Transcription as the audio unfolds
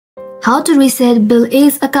How to reset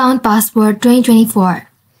BillEase account password 2024.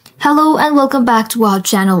 Hello and welcome back to our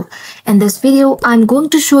channel. In this video, I'm going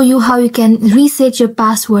to show you how you can reset your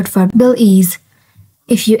password for BillEase.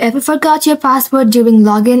 If you ever forgot your password during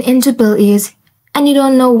login into BillEase and you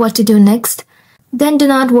don't know what to do next, then do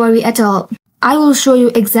not worry at all. I will show you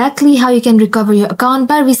exactly how you can recover your account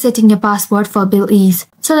by resetting your password for BillEase.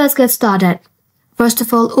 So let's get started. First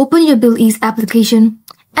of all, open your BillEase application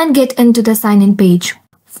and get into the sign-in page.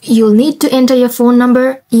 You'll need to enter your phone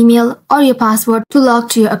number, email, or your password to log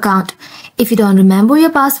to your account. If you don't remember your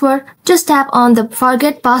password, just tap on the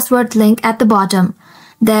Forget Password link at the bottom.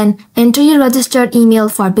 Then enter your registered email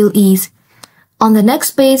for BillEase. On the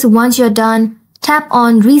next page, once you're done, tap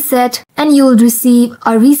on Reset and you'll receive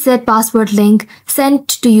a reset password link sent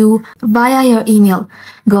to you via your email.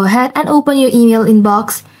 Go ahead and open your email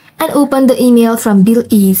inbox and open the email from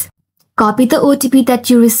BillEase. Copy the OTP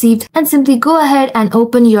that you received and simply go ahead and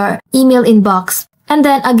open your email inbox. And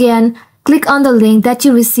then again, click on the link that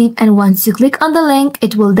you received, and once you click on the link,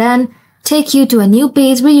 it will then take you to a new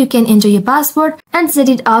page where you can enter your password and set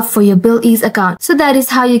it up for your BillEase account. So that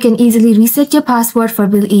is how you can easily reset your password for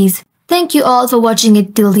BillEase. Thank you all for watching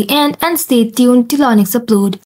it till the end and stay tuned till our next upload.